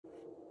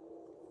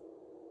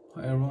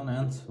Hi everyone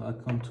and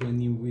welcome to a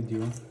new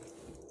video.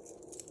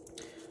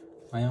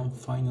 I am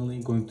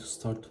finally going to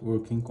start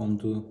working on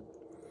the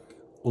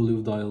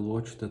olive dial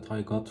watch that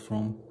I got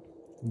from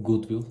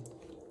Goodwill.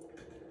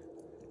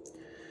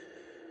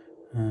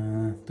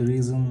 The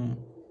reason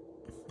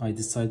I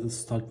decided to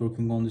start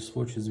working on this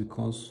watch is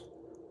because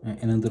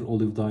another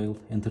olive dial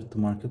entered the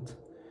market,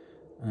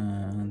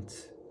 and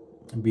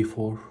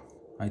before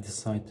I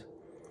decide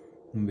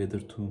whether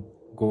to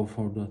go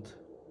for that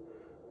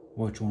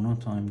watch or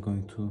not, I'm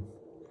going to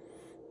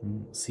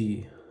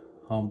see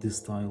how this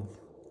dial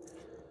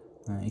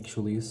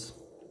actually is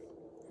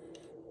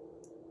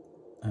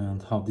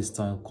and how this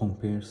dial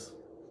compares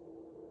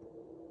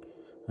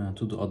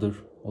to the other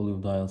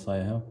olive dials I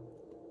have.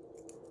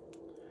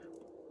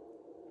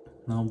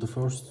 Now the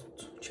first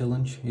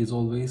challenge is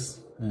always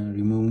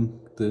removing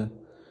the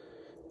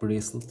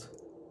bracelet.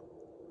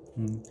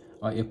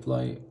 I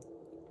apply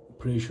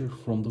pressure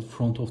from the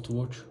front of the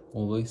watch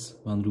always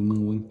when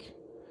removing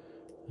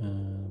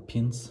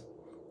pins.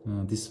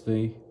 This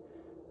way,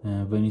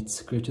 when it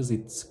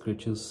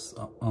scratches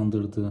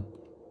under the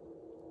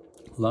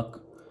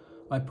lock.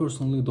 I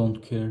personally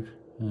don't care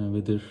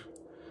whether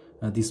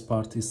this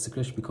part is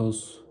scratched,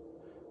 because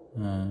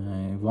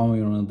one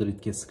way or another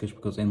it gets scratched,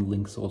 because end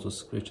links also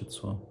scratched,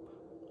 so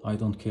I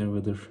don't care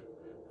whether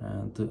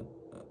the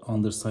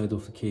underside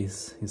of the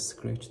case is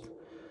scratched.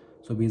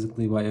 So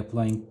basically, by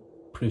applying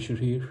pressure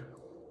here,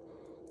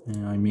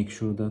 I make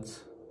sure that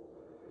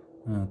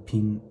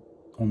pin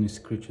only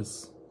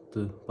scratches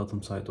the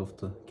bottom side of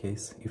the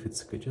case if it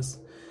scratches.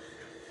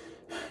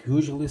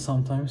 Usually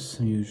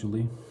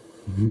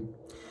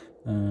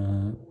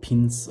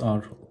pins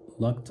are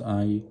locked.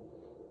 I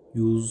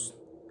use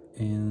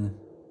a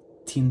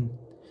thin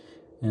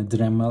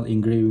Dremel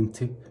engraving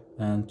tip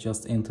and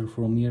just enter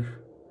from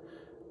here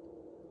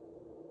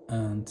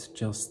and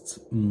just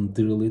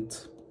drill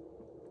it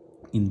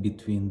in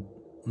between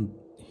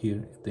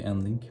here at the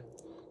end link,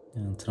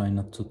 and try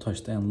not to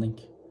touch the end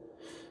link.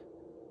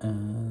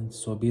 And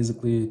so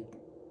basically,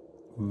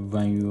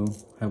 when you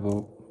have a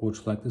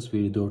watch like this,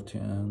 very dirty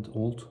and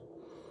old,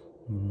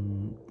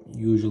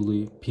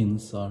 usually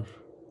pins are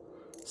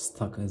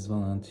stuck as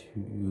well, and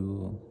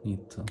you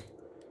need to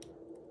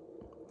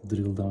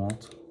drill them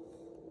out.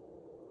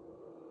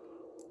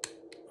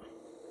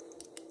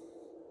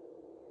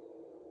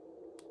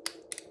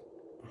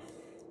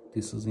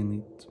 This is in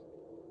it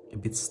a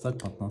bit stuck,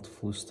 but not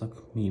fully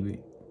stuck. Maybe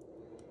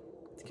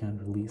it can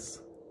release.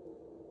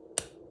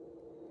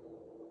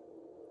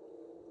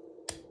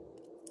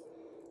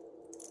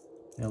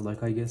 Yeah,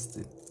 like I guessed,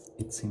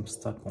 it seems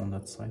stuck on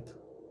that side.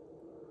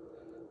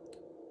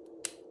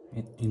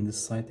 In this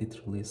side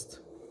it released.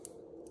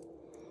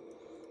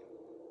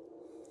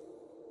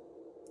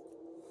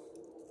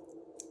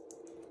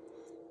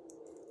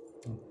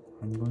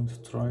 I'm going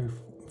to try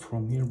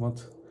from here,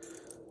 but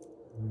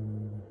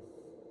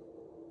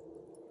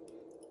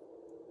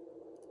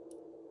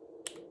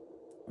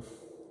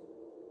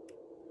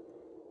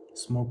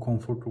it's more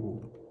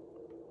comfortable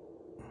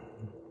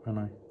when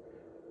I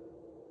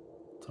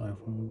try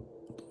from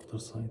the other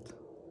side.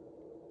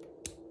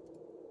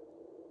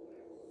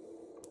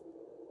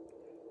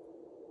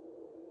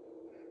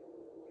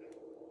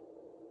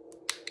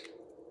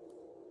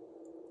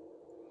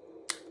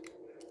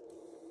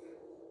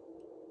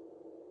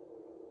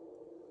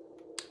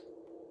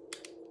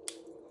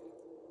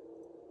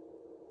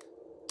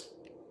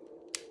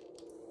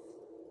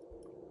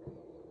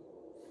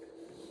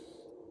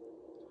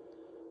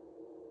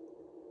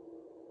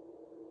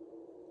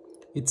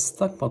 It's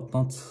stuck, but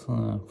not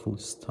fully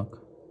stuck.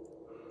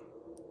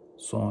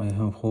 So I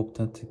have hope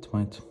that it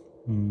might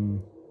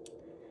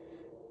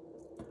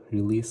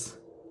release.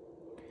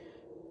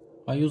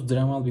 I use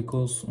Dremel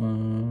because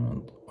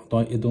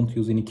I don't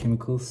use any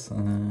chemicals.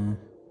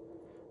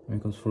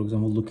 Because, for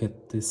example, look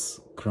at this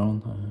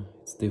crown.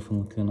 It's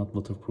definitely not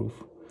waterproof,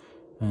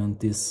 and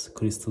this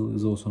crystal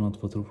is also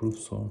not waterproof.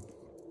 So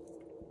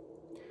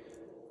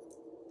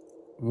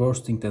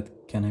worst thing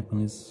that can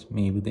happen is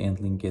maybe the end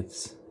link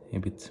gets a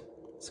bit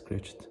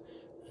scratched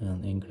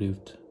and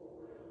engraved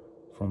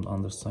from the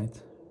underside.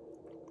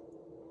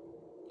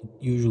 It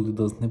usually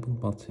doesn't happen,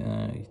 but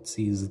it's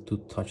easy to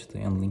touch the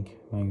end link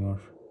when you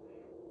are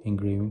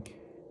engraving,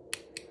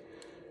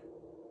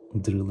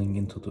 drilling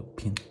into the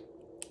pin.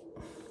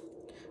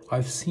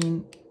 I've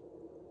seen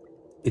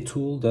a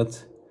tool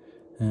that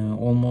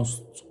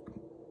almost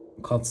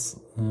cuts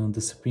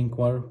the spring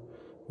bar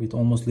with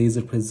almost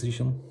laser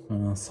precision.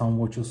 Some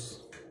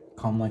watches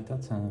come like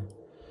that.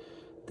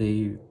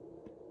 They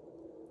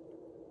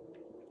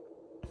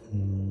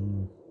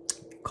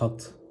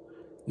cut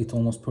it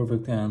almost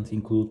perfectly and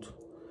include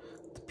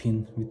the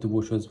pin with the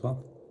watch as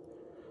well.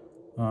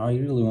 I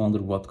really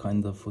wonder what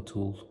kind of a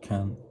tool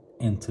can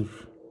enter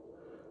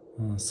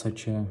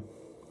such a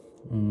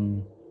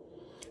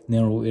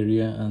narrow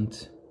area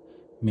and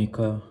make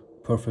a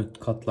perfect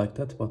cut like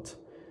that, but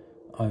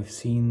I've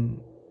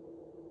seen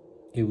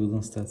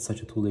evidence that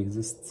such a tool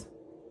exists.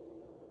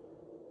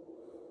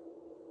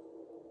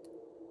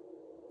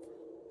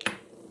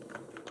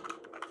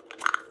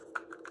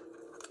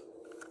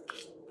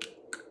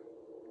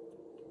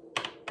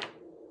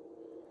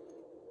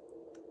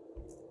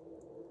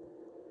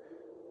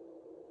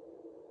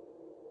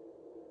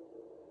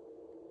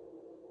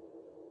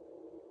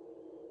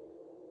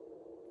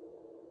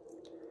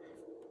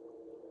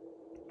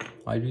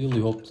 I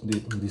really hoped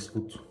this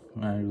would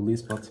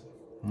release, but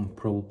I'm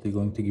probably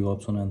going to give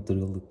up soon and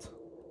drill it.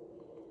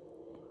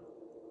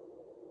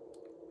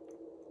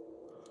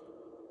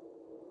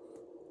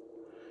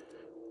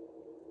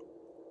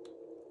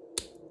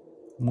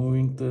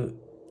 Moving the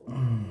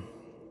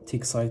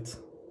thick side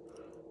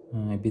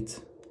a bit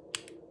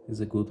is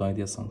a good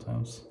idea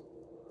sometimes.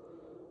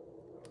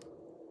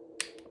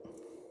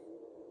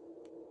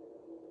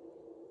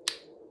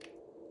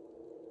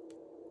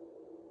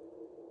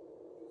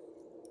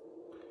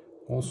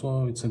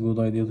 Also, it's a good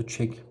idea to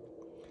check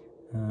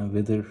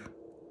whether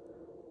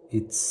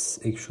it's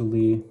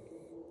actually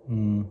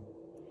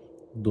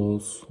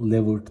those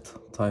levered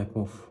type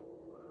of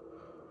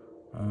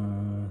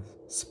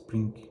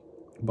spring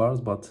bars,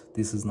 but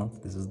this is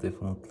not. This is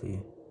definitely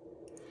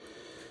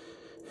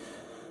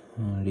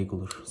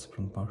regular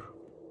spring bar.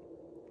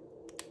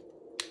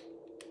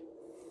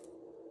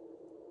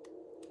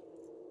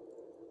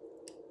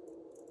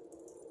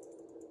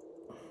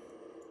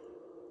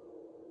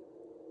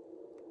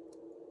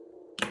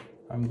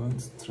 I'm going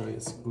to try a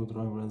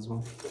screwdriver as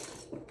well.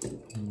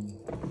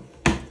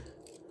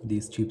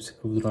 These cheap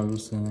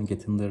screwdrivers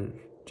get in there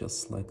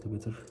just slightly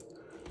better.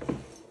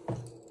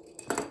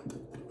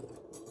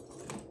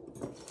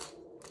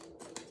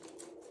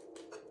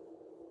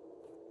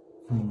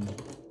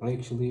 I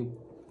actually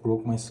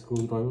broke my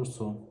screwdriver,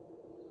 so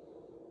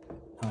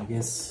I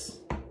guess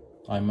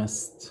I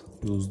must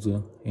use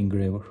the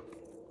engraver.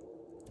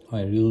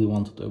 I really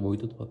wanted to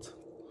avoid it, but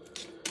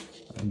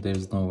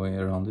there's no way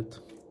around it.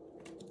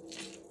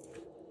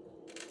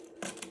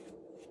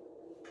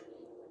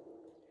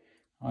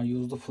 I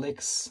use the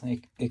flex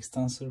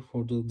extensor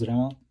for the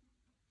Dremel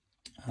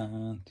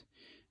and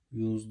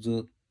use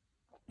the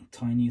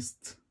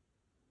tiniest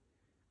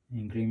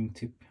engraving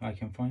tip I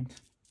can find.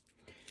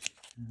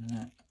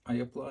 I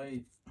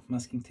apply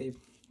masking tape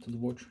to the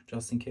watch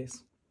just in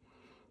case.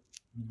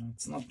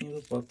 It's not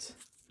needed, but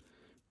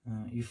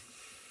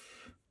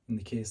if in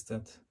the case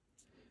that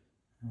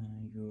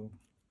you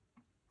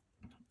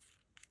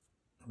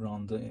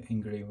run the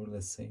engraver,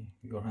 let's say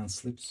your hand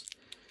slips,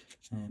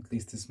 at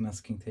least this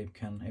masking tape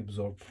can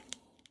absorb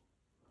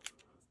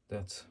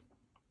that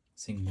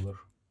singular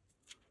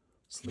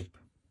slip.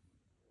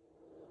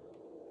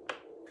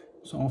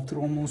 So after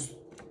almost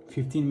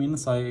 15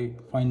 minutes I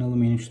finally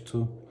managed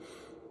to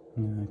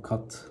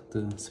cut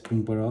the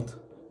spring bar out.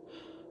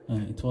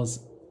 It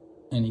was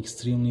an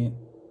extremely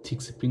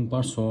thick spring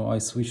bar, so I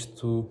switched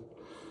to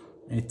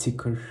a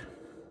thicker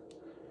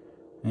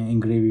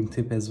engraving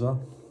tip as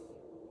well.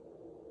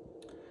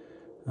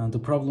 The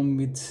problem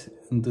with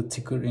the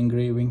thicker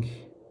engraving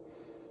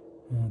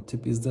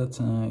tip is that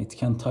it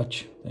can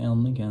touch the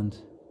enameling, and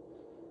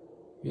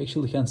you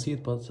actually can see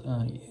it, but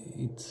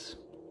it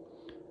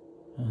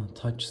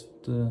touched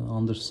the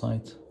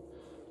underside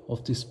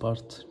of this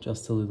part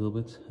just a little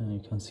bit.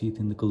 You can see it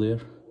in the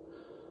glare,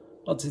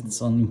 but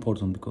it's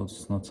unimportant because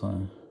it's not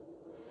a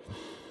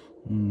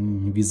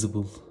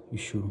visible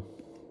issue,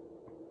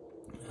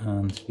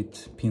 and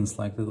with pins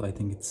like that I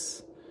think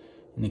it's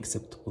an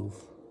acceptable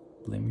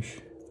blemish.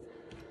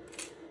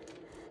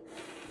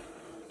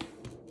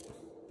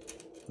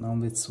 Now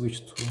let's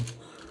switch to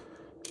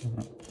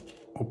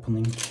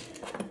opening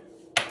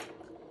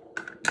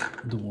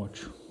the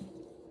watch.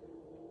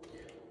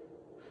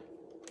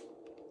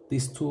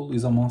 This tool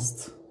is a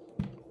must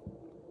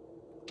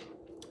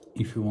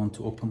if you want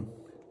to open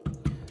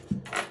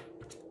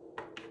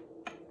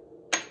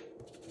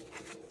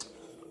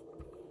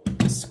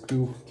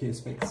screw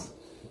case backs.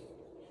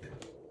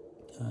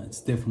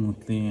 It's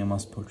definitely a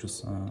must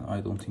purchase.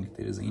 I don't think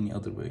there is any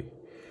other way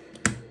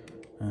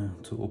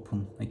to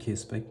open a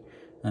case back.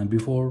 And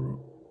before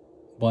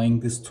buying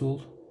this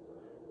tool,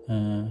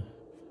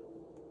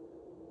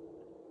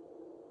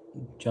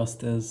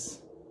 just as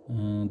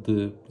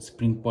the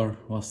spring bar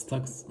was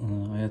stuck,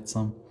 I had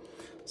some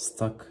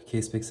stuck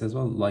case backs as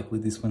well. Likely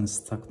this one is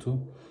stuck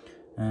too.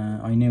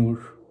 I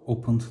never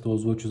opened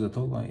those watches at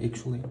all.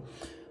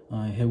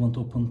 I haven't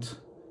opened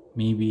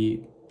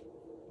maybe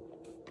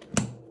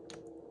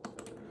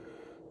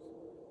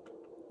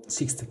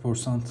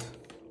 60%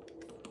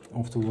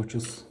 of the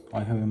watches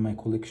I have in my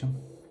collection.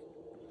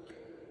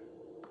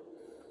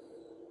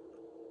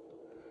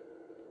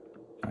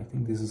 I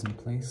think this is in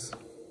place.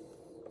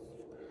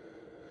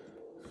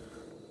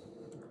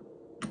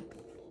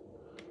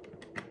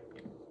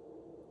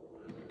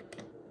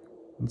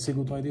 It's a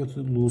good idea to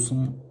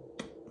loosen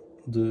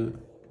the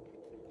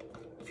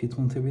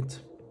fitment a bit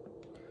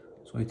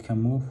so it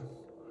can move,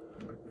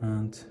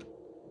 and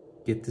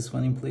get this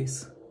one in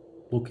place,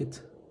 lock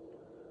it,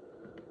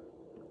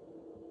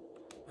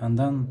 and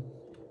then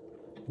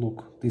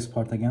lock this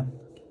part again.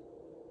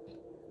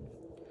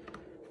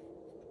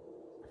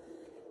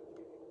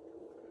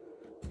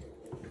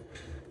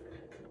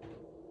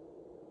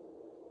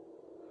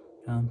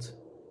 And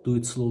do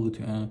it slowly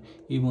too.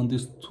 Even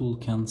this tool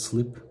can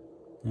slip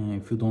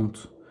if you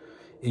don't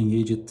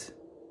engage it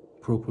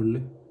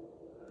properly.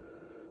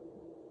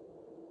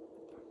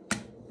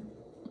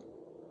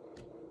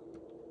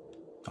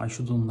 I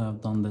shouldn't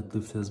have done that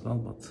lift as well,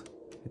 but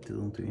It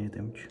didn't do any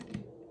damage.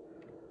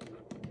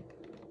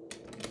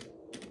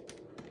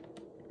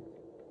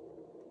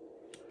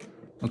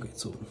 Okay,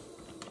 so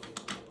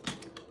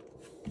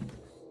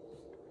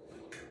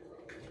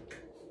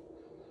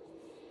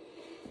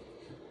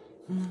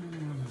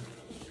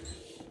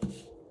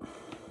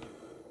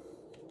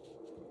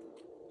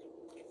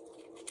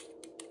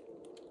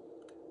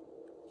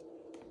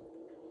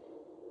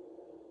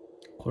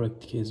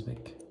correct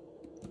caseback.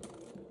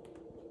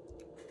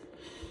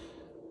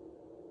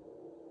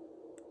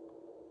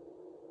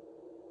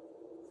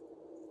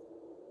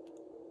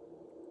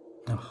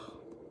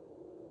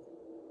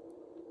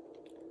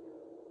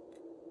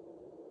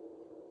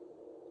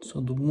 So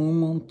the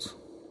movement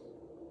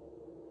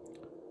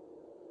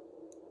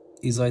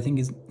is, I think,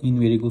 is in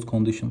very good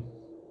condition,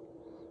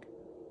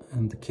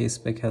 and the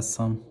caseback has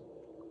some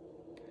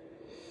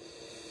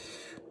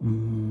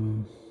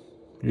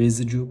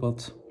residue,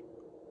 but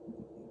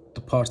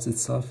the parts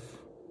themselves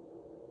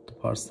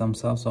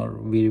are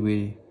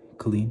very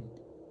clean.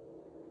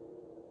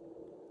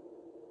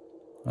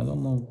 I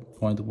don't know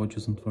why the watch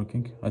isn't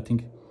working. I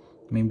think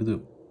maybe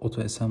the auto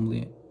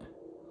assembly.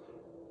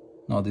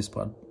 No, this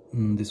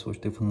watch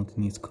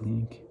definitely needs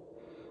cleaning.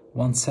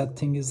 One sad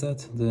thing is that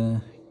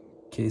the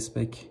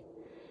caseback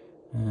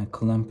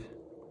clamp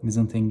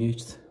isn't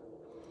engaged.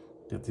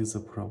 That is a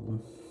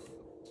problem.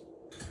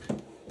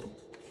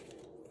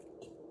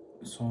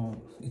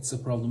 So it's a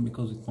problem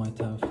because it might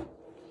have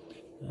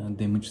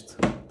damaged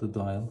the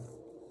dial.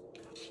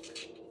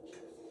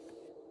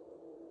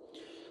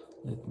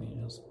 Let me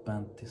just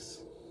bend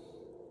this.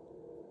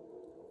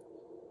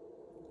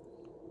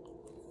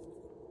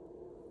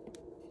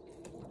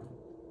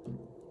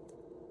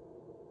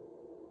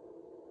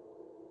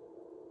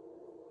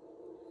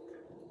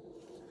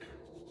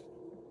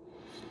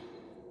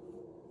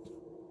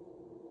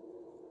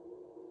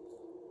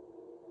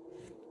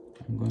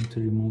 I'm going to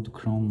remove the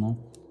crown now.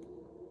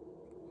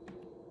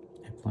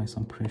 Apply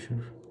some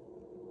pressure.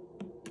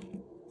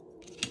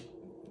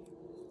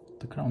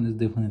 The crown is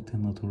definitely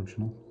not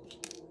original.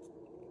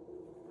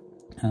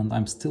 And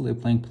I'm still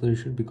applying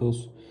pressure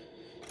because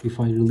if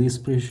I release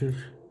pressure,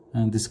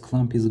 and this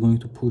clamp is going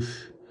to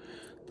push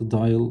the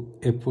dial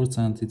upwards,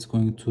 and it's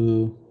going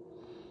to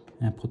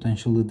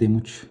potentially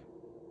damage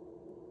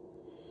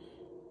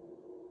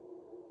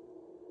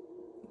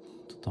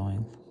the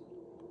dial.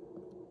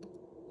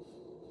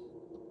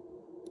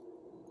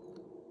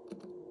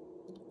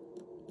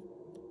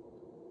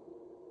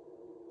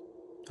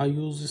 I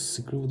use this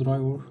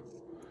screwdriver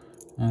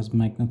as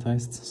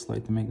magnetized,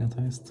 slightly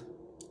magnetized.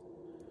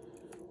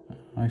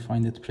 I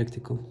find it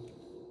practical.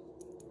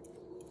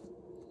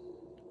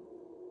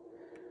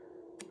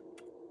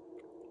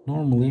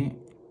 Normally,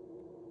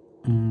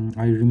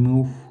 I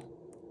remove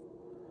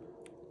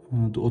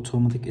the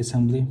automatic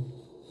assembly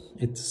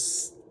at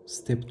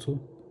step 2,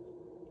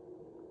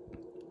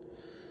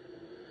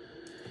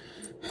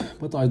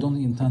 but I don't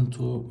intend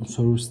to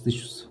service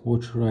this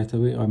watch right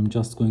away. I'm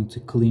just going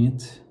to clean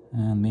it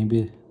and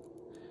maybe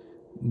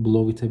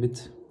blow it a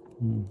bit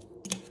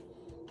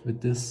with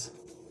this,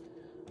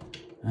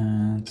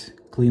 and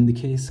clean the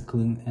case,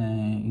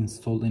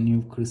 install a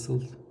new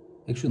crystal.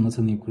 Actually, not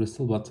a new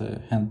crystal, but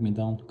a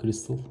hand-me-down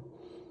crystal.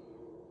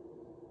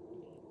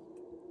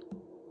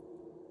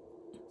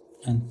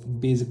 And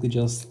basically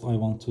just I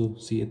want to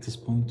see at this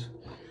point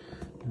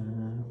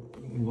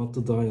what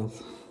the dial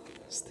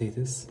state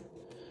is.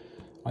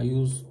 I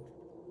use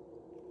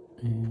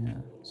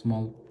a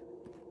small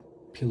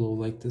pillow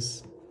like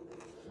this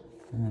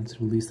and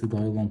release the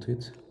dial onto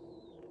it.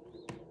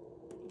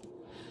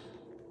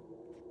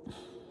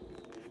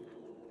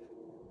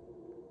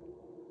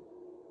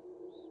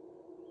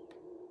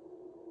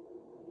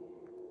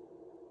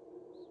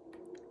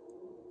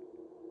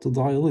 The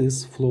dial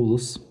is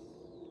flawless.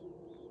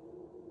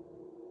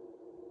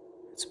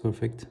 It's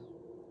perfect.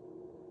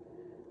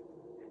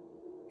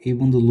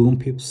 Even the loom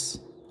pips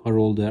are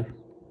all there.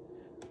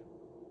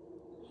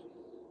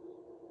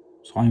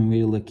 So I'm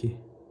very lucky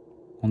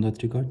on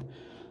that regard.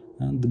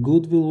 And the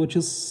Goodwill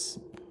watches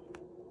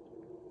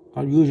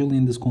are usually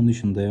in this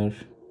condition. They are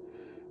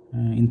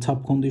in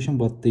top condition,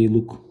 but they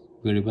look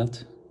very bad.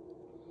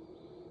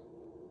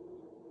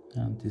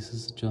 And this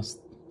is just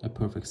a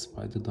perfect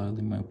spider dial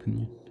in my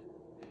opinion.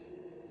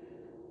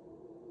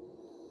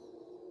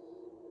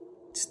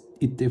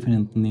 It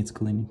definitely needs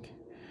cleaning,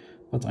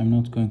 but I'm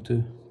not going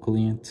to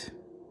clean it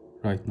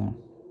right now.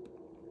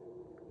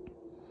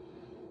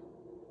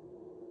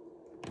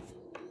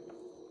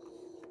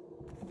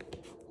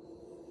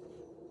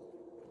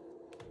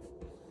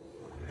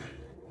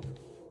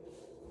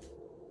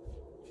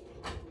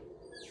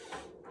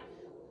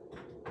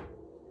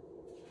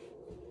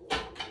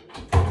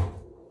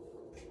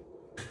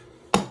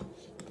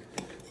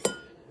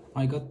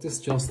 I got this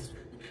just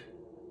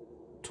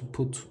to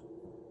put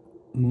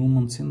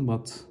movements in,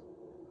 but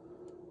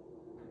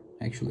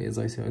actually, as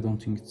I say, I don't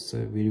think it's a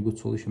very good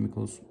solution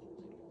because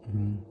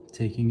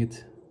taking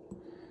it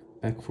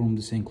back from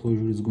this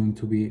enclosure is going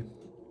to be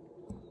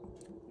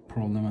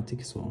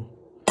problematic. So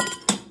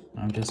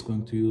I'm just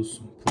going to use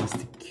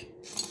plastic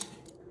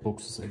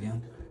boxes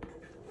again.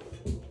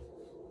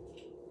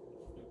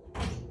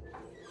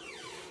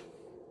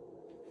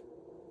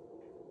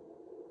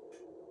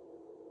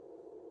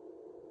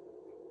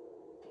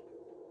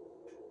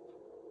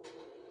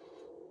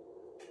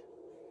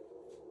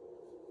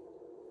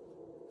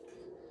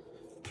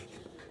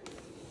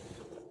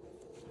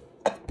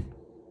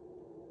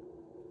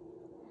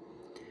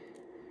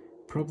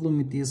 Problem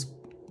with these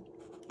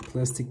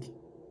plastic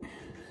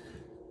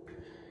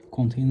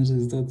containers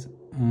is that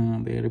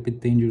they are a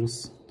bit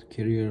dangerous to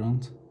carry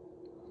around.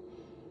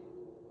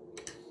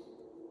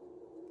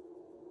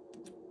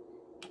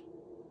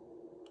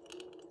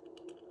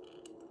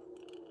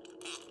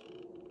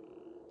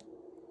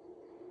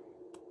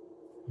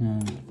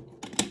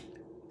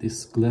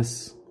 This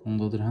glass, on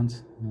the other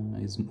hand,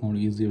 is more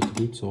easier to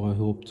do, so I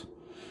hoped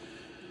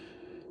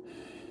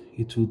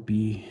it would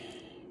be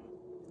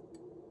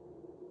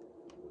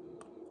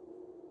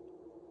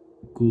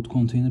good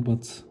container,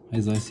 but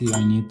as I see,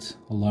 I need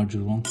a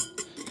larger one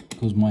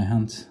because my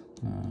hand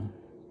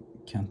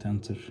can't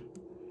enter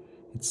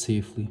it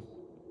safely.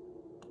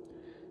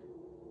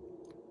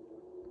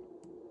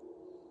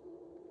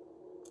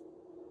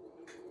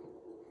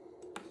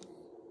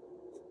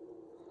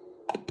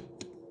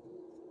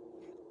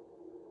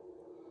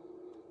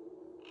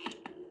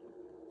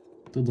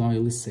 The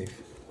dial is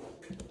safe.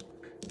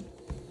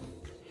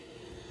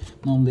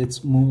 Now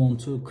let's move on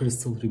to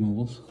crystal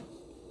removal.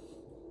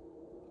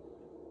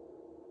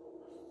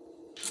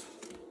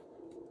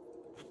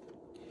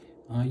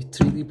 I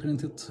 3D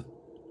printed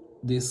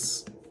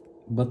this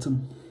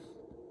bottom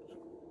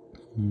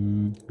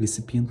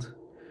recipient.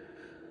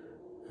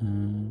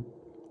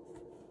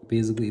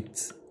 Basically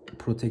it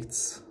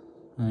protects,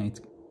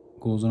 it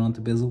goes around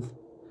the bezel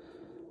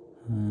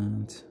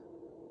and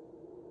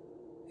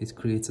it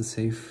creates a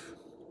safe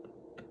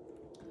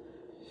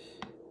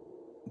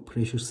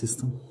pressure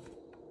system.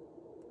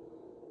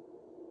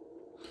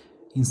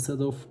 Instead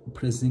of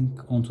pressing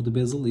onto the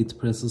bezel, it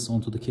presses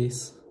onto the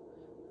case.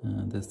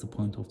 That's the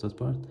point of that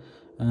part.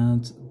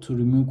 And to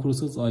remove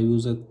crystals, I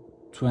use a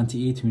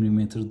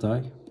 28mm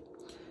die.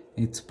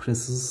 It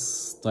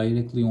presses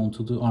directly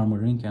onto the armor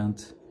ring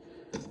and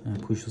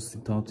pushes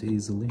it out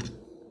easily.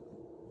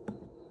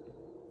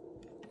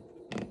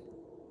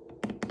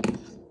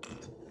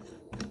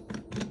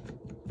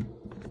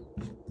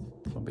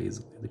 So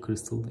basically the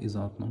crystal is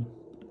out now.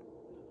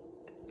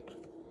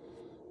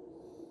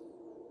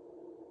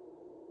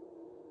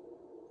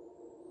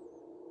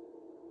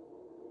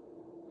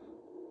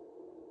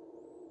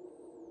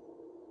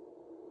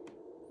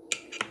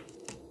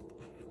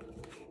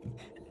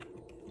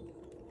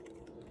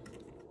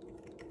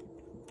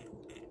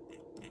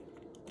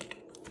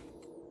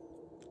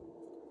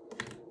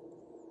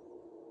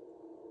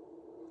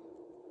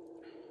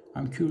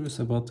 I'm curious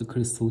about the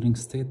crystal ring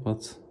state,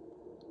 but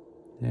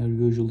they are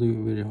usually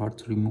very hard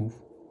to remove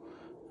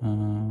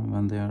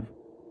when they are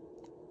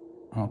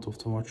out of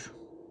the watch.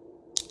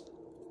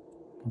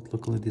 But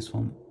luckily this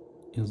one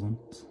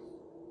isn't.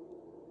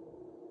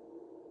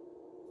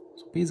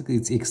 So basically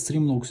it's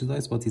extremely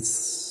oxidized, but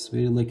it's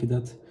very lucky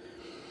that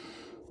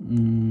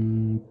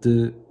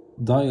the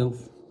dial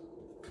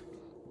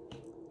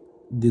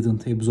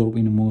didn't absorb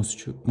any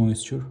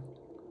moisture.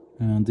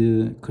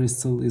 The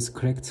crystal is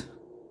cracked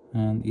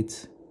and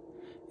it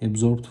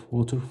absorbed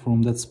water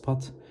from that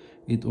spot.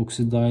 It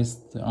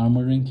oxidized the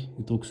armor ring,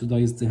 it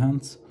oxidized the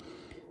hands,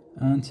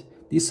 and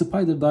these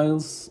spider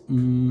dials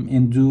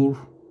endure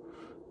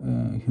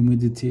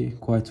humidity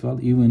quite well.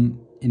 Even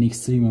in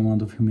extreme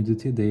amount of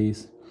humidity, they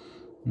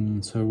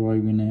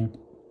survive in a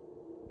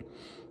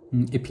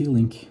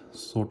appealing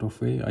sort of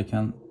way. I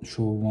can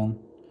show one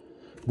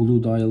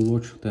blue dial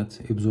watch that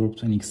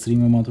absorbed an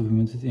extreme amount of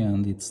humidity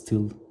and it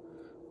still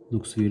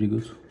looks very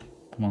good.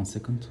 1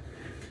 second.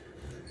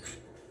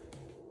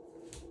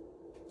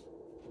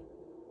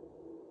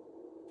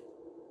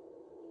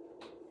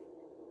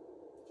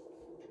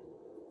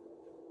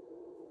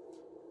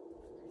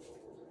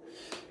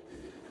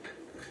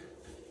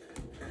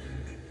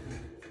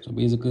 So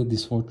basically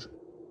this watch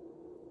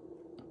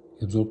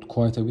absorbed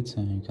quite a bit,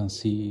 and you can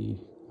see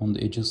on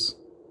the edges,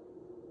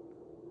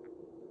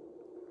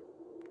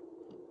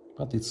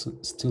 but it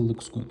still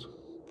looks good.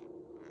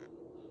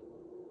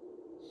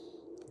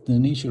 The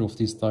nature of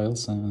these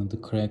dials and the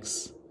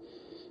cracks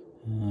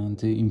and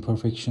the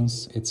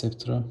imperfections,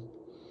 etc.,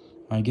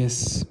 I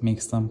guess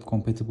makes them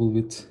compatible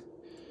with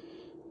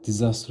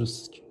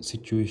disastrous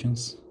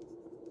situations.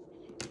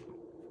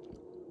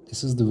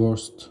 This is the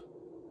worst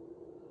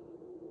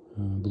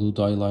blue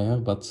dial I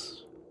have, but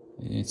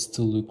it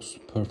still looks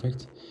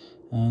perfect,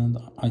 and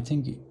I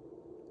think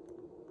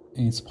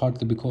it's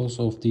partly because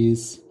of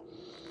these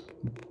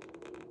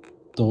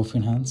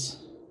dolphin hands.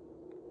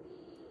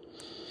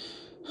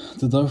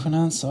 The dolphin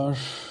hands are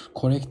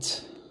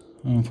correct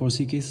for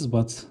C cases,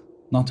 but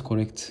not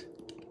correct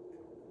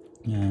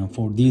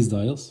for these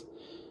dials.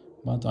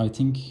 But I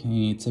think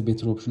it's a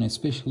better option,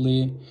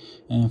 especially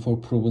for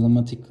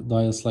problematic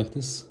dials like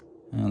this.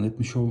 Let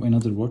me show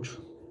another watch.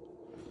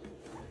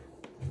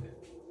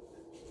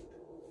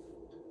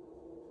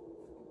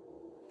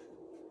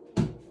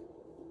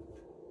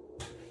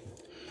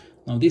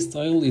 Now this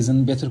dial is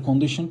in better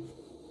condition.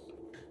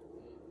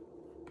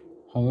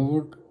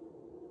 However,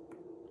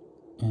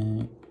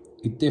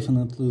 it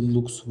definitely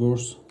looks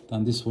worse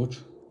than this watch.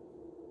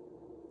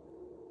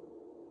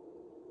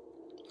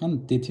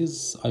 And that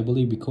is, I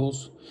believe,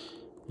 because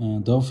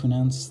dove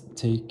finance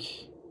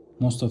take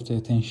most of the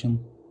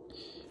attention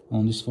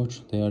on this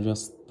watch. They are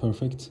just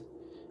perfect.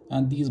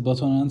 And these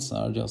button ends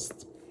are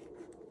just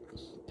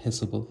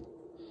passable.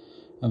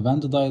 When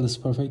the dial is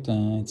perfect,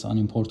 it's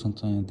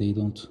unimportant. They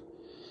don't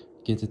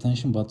get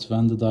attention. But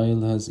when the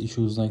dial has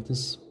issues like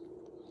this,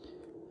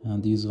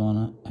 and this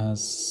one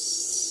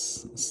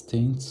has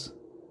stains,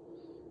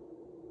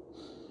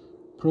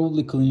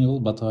 probably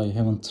cleanable, but I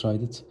haven't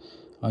tried it.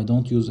 I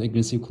don't use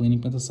aggressive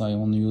cleaning methods. I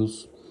only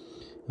use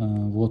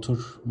water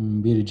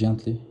very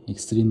gently,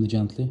 extremely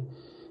gently.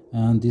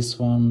 And this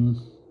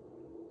one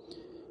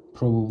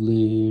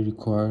probably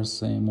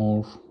requires a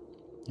more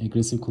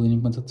aggressive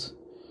cleaning method.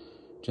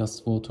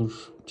 Just water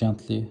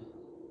gently,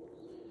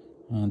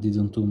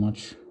 didn't do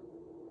much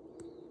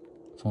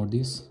for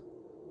this.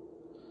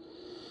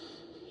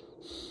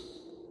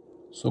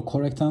 So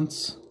correct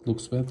hands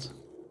looks bad,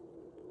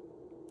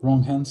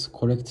 wrong hands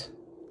correct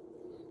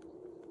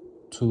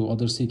to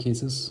other C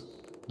cases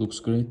looks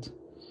great.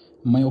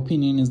 My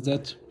opinion is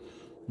that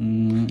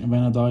when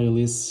a dial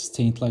is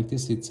stained like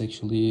this, it's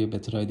actually a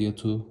better idea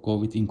to go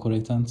with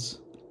incorrect hands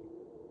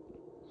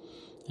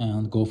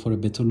and go for a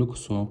better look.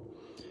 So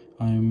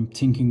I'm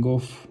thinking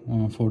of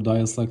for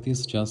dials like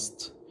this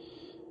just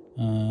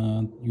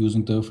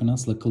using dove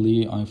finance.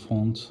 Luckily I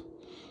found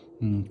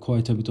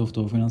quite a bit of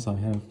dove finance. I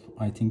have,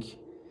 I think,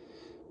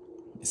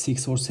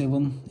 6 or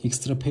 7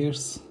 extra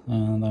pairs,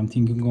 and I'm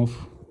thinking of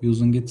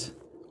using it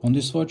on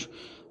this watch.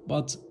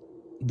 But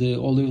the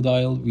olive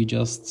dial we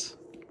just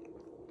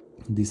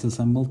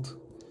disassembled.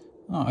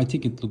 I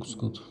think it looks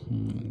good.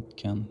 It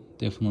can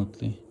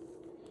definitely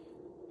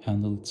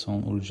handle its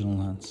own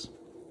original hands.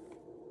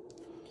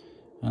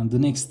 And the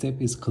next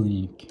step is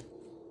cleaning.